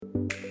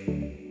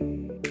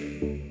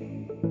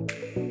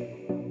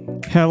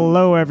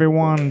Hello,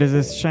 everyone. This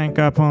is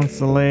Shanka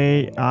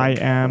Ponsley. I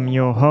am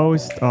your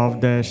host of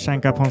the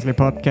Shanka Ponsley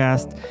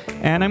podcast,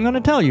 and I'm going to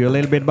tell you a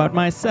little bit about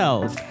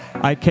myself.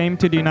 I came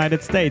to the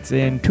United States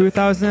in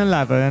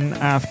 2011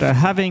 after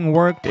having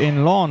worked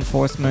in law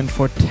enforcement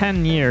for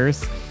 10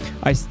 years.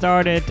 I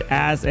started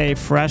as a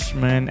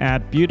freshman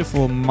at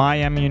beautiful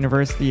Miami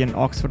University in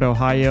Oxford,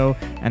 Ohio,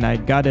 and I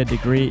got a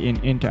degree in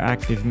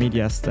interactive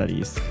media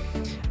studies.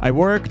 I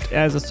worked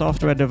as a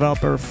software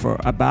developer for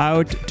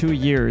about 2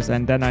 years,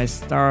 and then I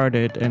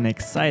started an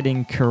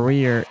exciting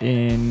career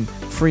in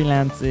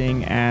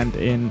freelancing and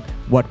in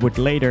what would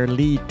later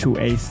lead to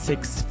a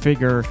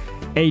six-figure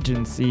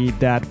agency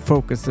that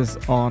focuses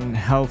on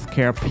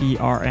healthcare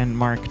PR and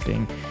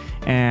marketing.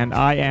 And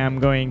I am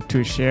going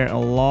to share a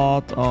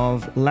lot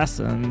of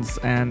lessons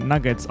and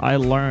nuggets I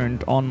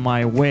learned on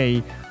my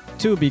way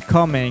to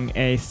becoming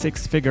a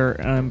six-figure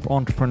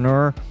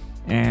entrepreneur.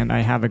 And I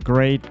have a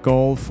great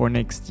goal for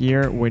next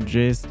year, which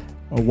is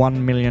 $1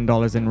 million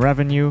in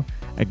revenue.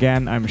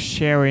 Again, I'm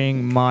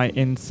sharing my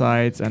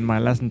insights and my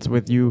lessons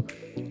with you.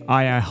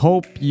 I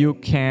hope you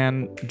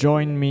can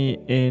join me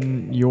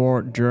in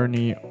your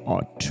journey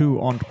to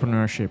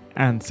entrepreneurship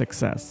and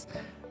success.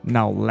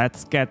 Now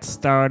let's get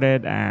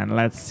started and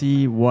let's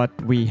see what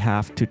we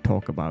have to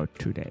talk about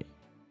today.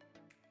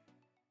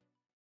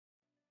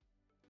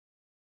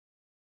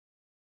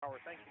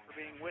 Thank you for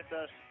being with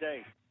us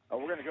today.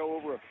 We're going to go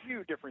over a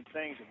few different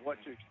things of what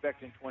to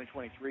expect in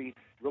 2023.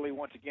 Really,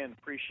 once again,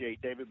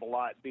 appreciate David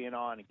Balot being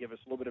on and give us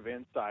a little bit of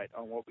insight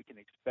on what we can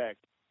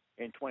expect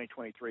in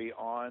 2023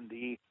 on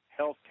the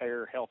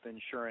healthcare, health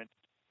insurance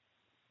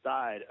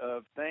side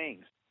of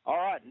things. All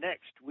right,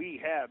 next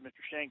we have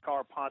Mr.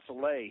 Shankar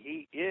Ponsalay.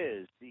 He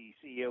is the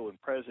CEO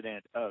and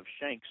president of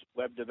Shanks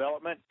Web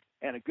Development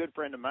and a good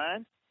friend of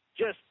mine,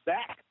 just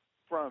back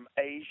from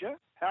Asia.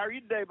 How are you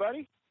today,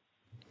 buddy?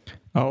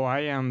 Oh, I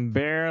am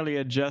barely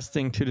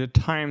adjusting to the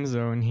time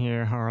zone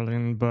here,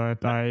 Harlan,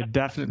 but I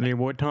definitely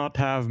would not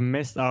have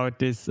missed out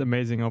this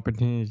amazing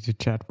opportunity to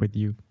chat with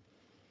you.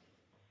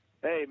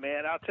 Hey,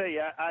 man, I'll tell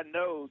you, I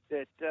know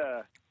that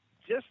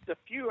just a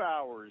few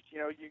hours,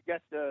 you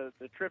got the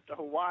trip to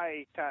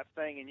Hawaii type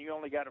thing, and you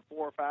only got a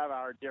 4 or 5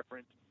 hour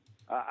difference.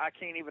 I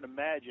can't even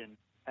imagine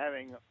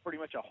having pretty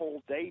much a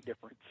whole day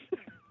difference.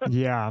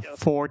 Yeah,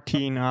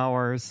 14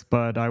 hours,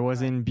 but I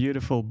was in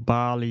beautiful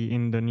Bali,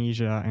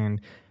 Indonesia, and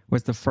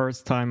was the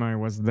first time I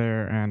was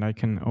there, and I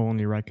can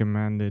only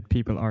recommend it.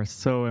 People are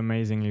so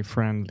amazingly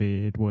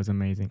friendly. It was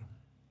amazing.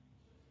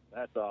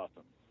 That's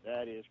awesome.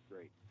 That is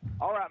great.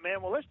 All right,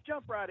 man. Well, let's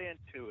jump right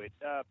into it.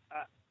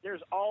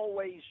 There's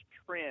always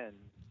trends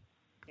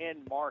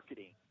in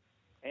marketing,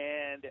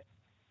 and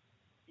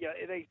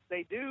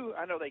they do.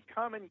 I know they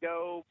come and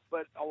go,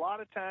 but a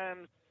lot of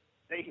times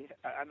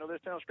I know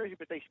this sounds crazy,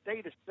 but they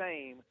stay the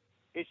same.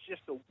 It's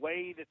just the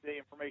way that the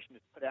information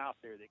is put out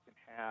there that can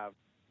have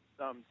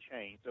some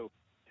change. So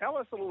tell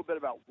us a little bit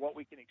about what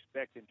we can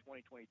expect in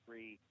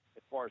 2023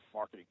 as far as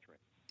marketing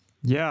trends.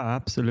 Yeah,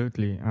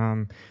 absolutely.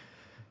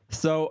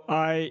 So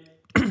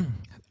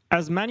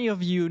as many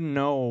of you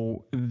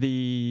know,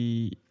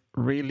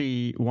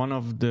 one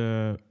of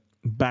the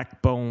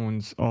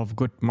backbones of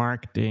good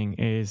marketing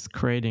is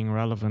creating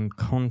relevant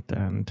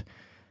content.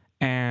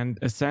 And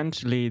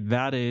essentially,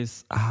 that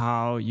is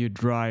how you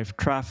drive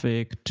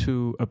traffic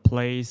to a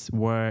place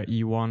where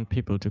you want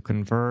people to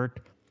convert,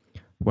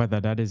 whether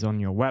that is on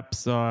your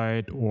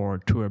website or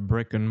to a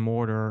brick and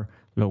mortar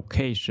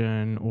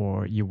location,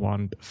 or you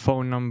want a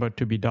phone number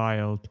to be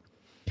dialed.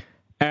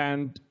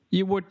 And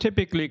you would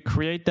typically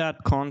create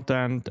that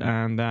content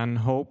and then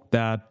hope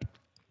that,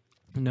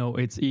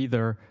 it's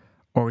either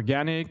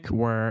organic,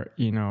 where,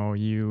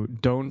 you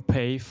don't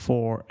pay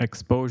for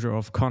exposure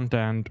of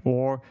content,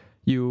 or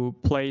you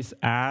place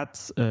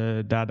ads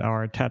that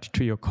are attached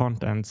to your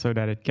content so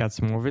that it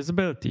gets more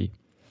visibility.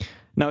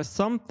 Now,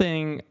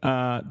 something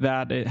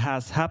that it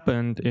has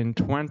happened in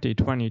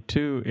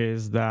 2022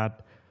 is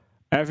that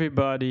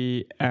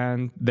everybody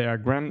and their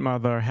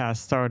grandmother has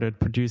started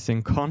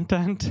producing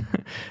content.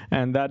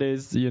 And that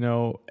is,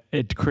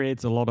 it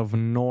creates a lot of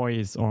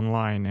noise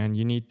online, and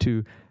you need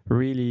to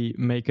really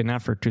make an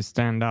effort to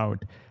stand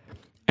out.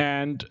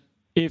 And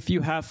if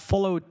you have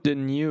followed the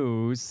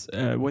news,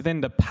 within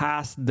the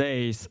past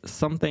days,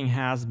 something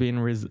has been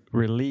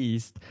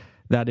released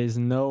that is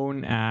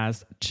known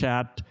as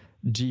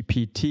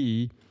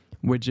ChatGPT,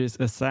 which is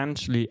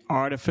essentially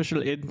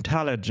artificial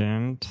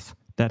intelligence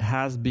that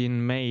has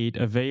been made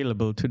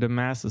available to the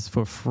masses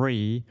for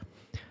free,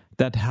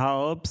 that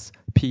helps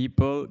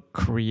people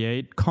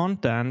create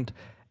content.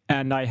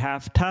 And I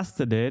have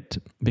tested it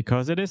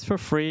because it is for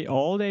free.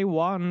 All they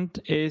want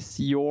is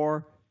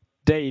your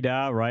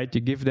data, right? You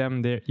give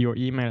them your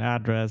email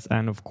address,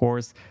 and of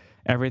course,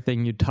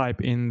 everything you type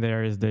in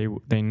there is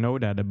they know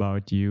that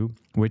about you,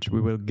 which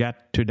we will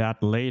get to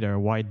that later,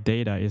 why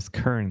data is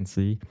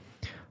currency.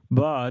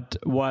 But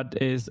what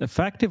is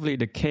effectively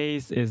the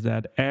case is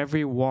that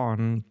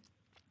everyone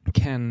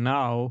can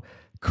now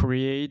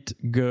create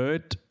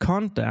good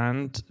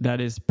content that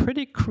is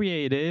pretty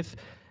creative.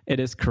 It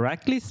is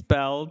correctly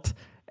spelled,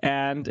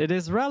 and it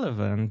is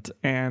relevant.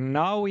 And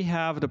now we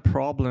have the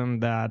problem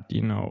that,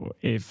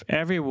 if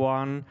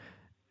everyone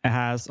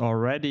has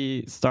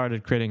already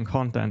started creating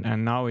content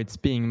and now it's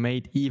being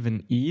made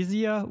even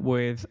easier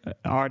with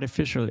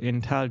artificial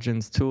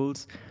intelligence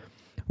tools,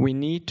 we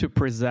need to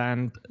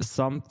present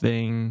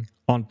something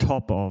on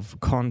top of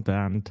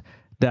content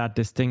that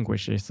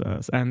distinguishes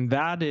us. And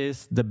that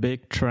is the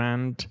big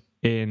trend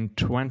in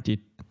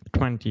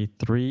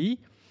 2023.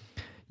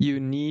 You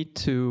need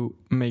to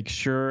make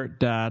sure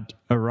that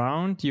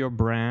around your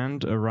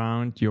brand,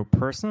 around your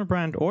personal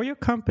brand or your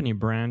company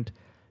brand,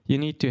 you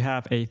need to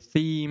have a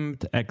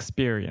themed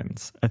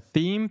experience. A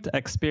themed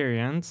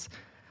experience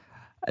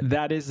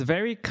that is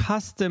very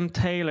custom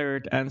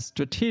tailored and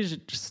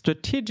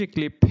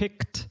strategically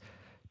picked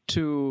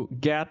to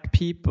get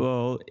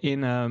people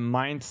in a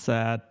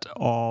mindset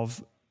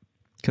of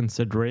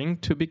considering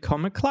to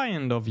become a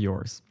client of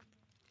yours.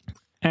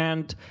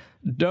 And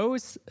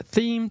those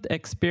themed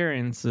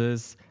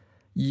experiences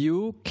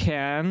you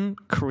can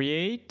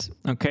create.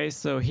 Okay,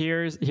 so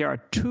here are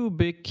two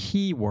big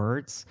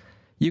keywords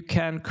you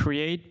can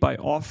create by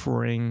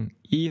offering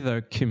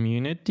either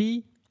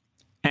community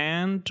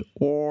and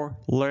or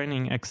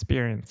learning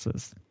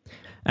experiences.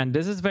 And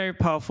this is very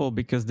powerful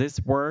because this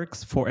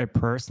works for a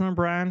personal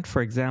brand.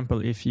 For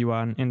example, if you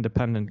are an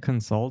independent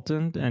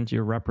consultant and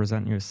you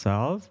represent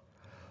yourself,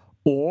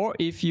 or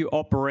if you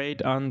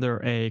operate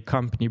under a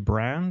company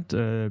brand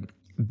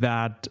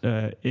that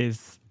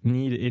is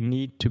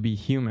need to be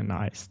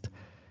humanized.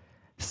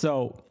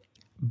 So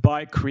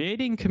by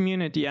creating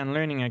community and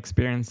learning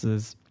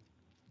experiences,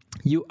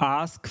 you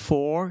ask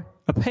for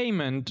a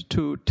payment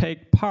to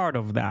take part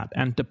of that.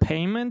 And the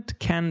payment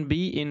can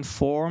be in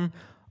form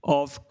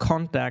of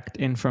contact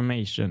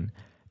information,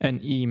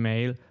 an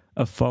email,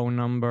 a phone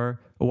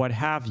number, what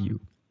have you.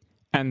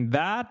 And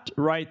that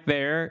right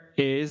there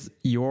is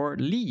your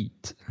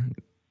lead.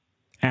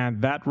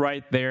 And that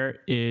right there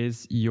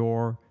is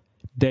your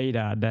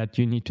data that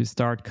you need to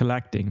start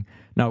collecting.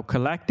 Now,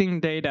 collecting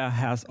data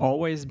has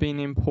always been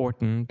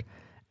important,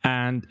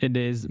 and it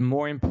is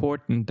more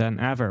important than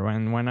ever.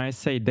 And when I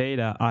say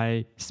data,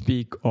 I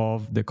speak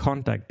of the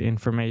contact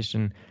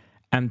information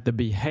and the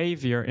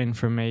behavior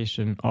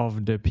information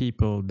of the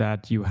people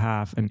that you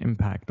have an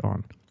impact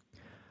on.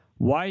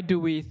 Why do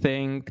we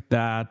think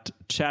that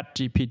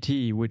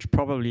ChatGPT, which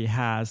probably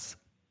has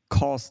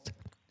cost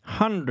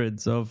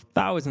hundreds of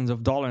thousands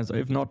of dollars,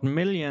 if not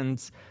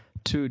millions,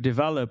 to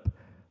develop,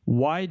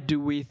 why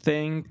do we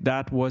think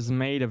that was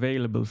made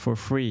available for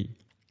free?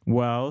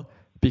 Well,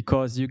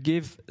 because you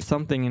give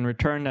something in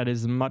return that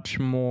is much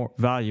more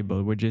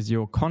valuable, which is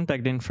your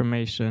contact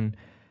information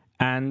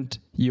and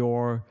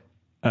your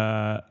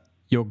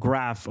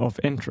graph of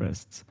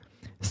interests.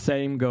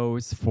 Same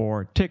goes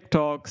for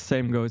TikTok,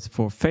 same goes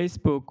for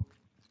Facebook.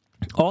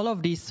 All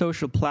of these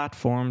social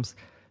platforms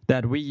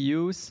that we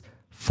use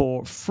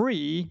for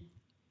free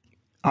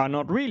are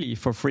not really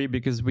for free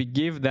because we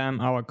give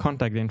them our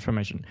contact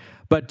information.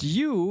 But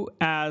you,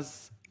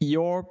 as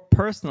your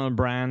personal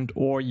brand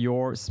or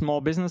your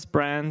small business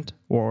brand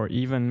or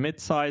even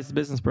mid-sized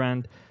business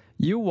brand,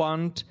 you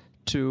want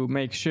to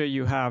make sure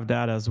you have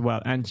that as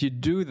well. And you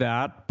do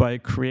that by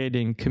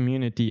creating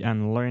community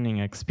and learning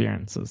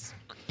experiences.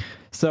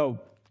 So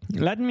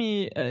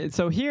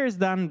here's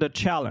then the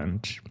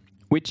challenge.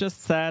 We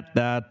just said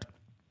that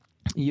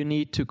you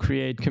need to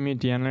create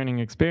community and learning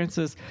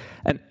experiences.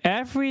 And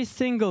every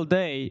single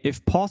day,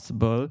 if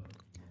possible,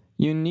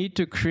 you need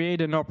to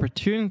create an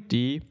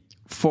opportunity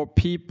for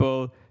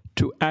people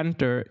to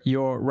enter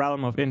your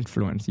realm of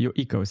influence, your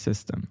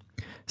ecosystem.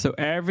 So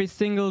every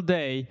single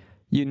day,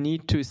 you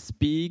need to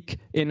speak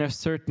in a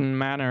certain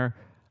manner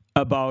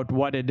about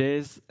what it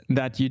is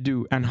that you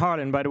do. And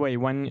Harlan, by the way,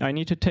 when I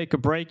need to take a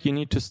break, you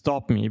need to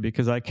stop me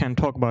because I can't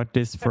talk about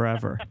this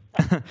forever.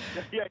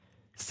 Yeah.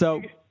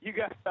 So you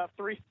got about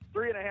three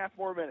and a half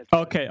more minutes.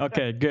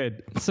 Okay,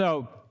 good.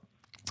 So,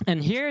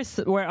 and here's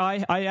where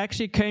I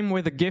actually came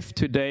with a gift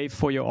today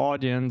for your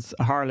audience,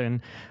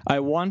 Harlan.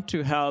 I want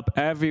to help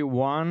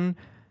everyone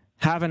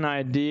have an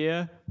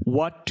idea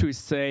what to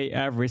say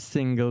every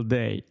single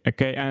day,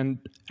 okay? And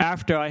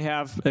after I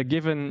have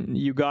given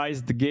you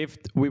guys the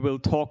gift, we will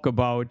talk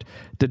about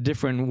the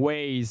different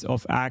ways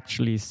of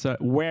actually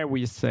where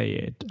we say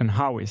it and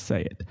how we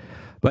say it.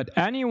 But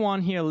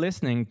anyone here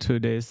listening to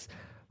this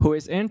who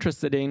is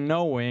interested in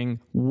knowing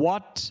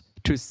what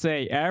to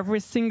say every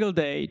single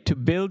day to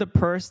build a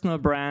personal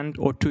brand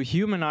or to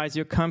humanize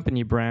your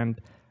company brand,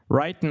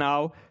 right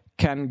now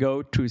can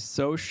go to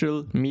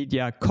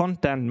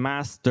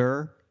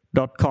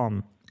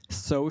socialmediacontentmaster.com.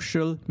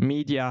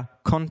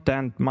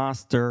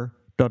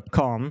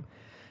 socialmediacontentmaster.com.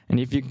 And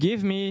if you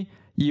give me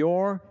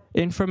your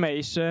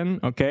information,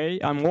 okay,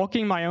 I'm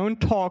walking my own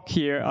talk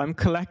here, I'm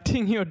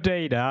collecting your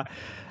data,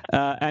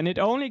 and it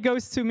only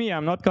goes to me.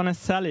 I'm not going to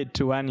sell it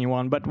to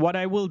anyone. But what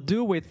I will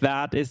do with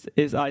that is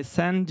I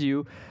send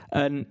you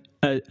a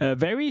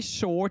very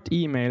short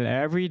email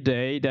every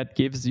day that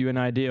gives you an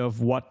idea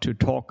of what to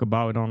talk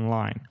about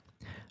online.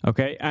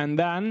 Okay, and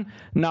then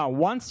now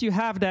once you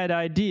have that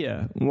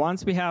idea,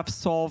 once we have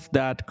solved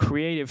that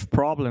creative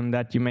problem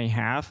that you may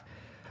have,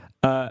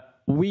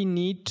 we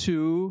need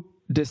to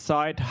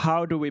decide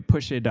how do we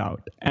push it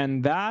out.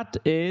 And that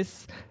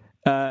is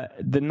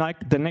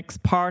the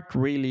next part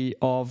really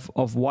of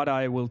what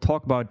I will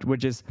talk about,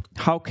 which is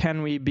how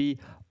can we be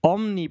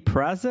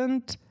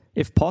omnipresent,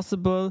 if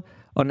possible,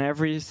 on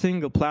every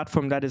single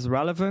platform that is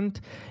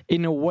relevant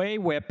in a way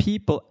where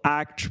people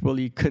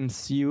actually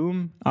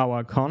consume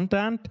our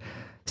content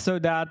so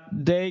that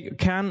they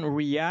can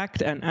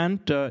react and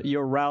enter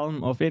your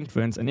realm of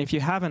influence. And if you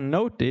haven't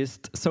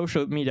noticed,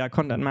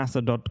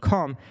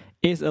 socialmediacontentmaster.com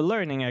is a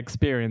learning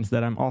experience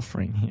that I'm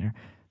offering here.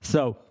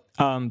 So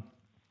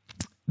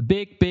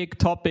big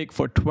topic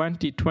for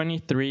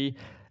 2023,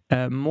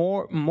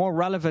 more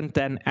relevant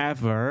than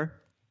ever,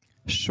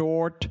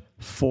 short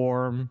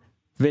form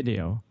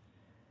video.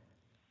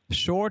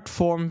 Short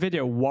form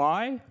video.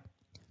 Why?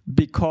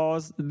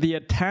 Because the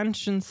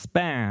attention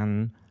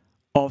span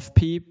of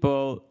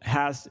people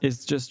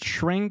is just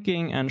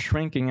shrinking and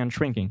shrinking and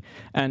shrinking.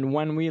 And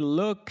when we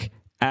look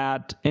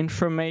at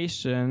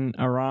information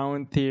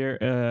around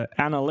the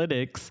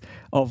analytics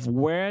of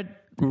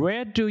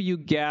where do you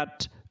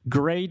get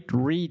great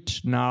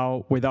reach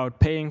now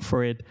without paying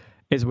for it,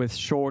 is with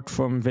short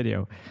form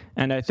video.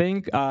 And I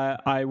think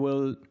I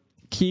will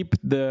keep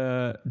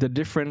the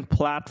different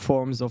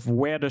platforms of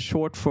where the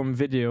short form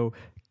video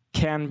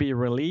can be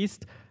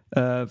released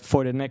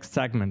for the next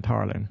segment,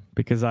 Harlan,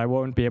 because I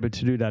won't be able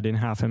to do that in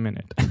half a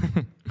minute.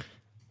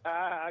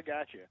 I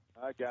got you.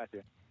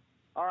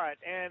 All right,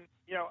 and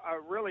I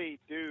really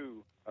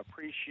do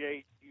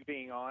appreciate you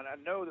being on. I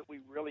know that we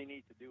really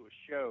need to do a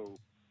show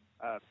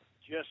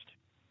just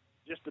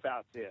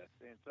about this,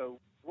 and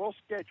so we'll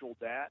schedule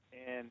that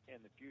in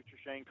the future,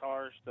 Shane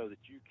Carr, so that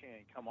you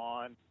can come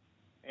on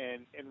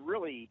and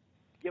really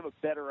give a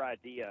better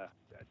idea.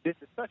 This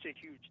is such a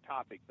huge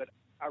topic, but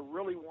I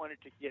really wanted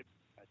to get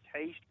a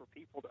taste for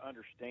people to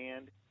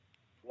understand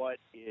what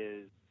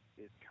is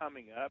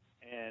coming up.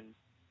 And,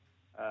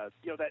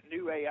 that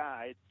new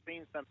AI, I'd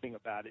seen something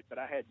about it, but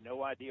I had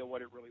no idea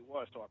what it really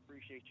was, so I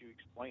appreciate you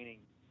explaining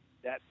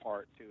that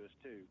part to us,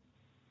 too.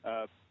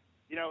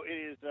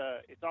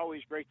 It's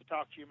always great to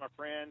talk to you, my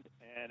friend,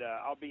 and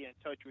I'll be in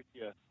touch with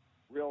you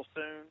real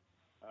soon.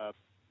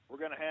 We're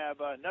going to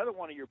have another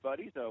one of your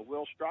buddies,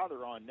 Will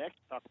Strother, on next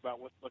to talk about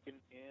what's looking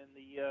in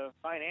the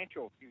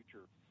financial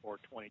future for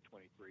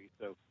 2023.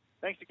 So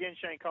thanks again,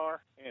 Shane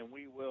Carr, and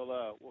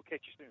we'll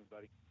catch you soon,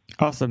 buddy.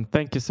 Awesome.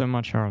 Thank you so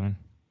much, Harlan.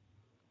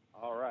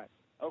 All right.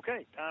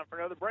 Okay, time for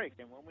another break.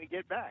 And when we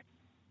get back,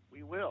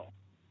 we will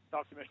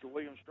talk to Mr.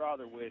 William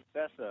Strother with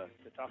BESA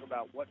to talk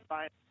about what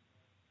finance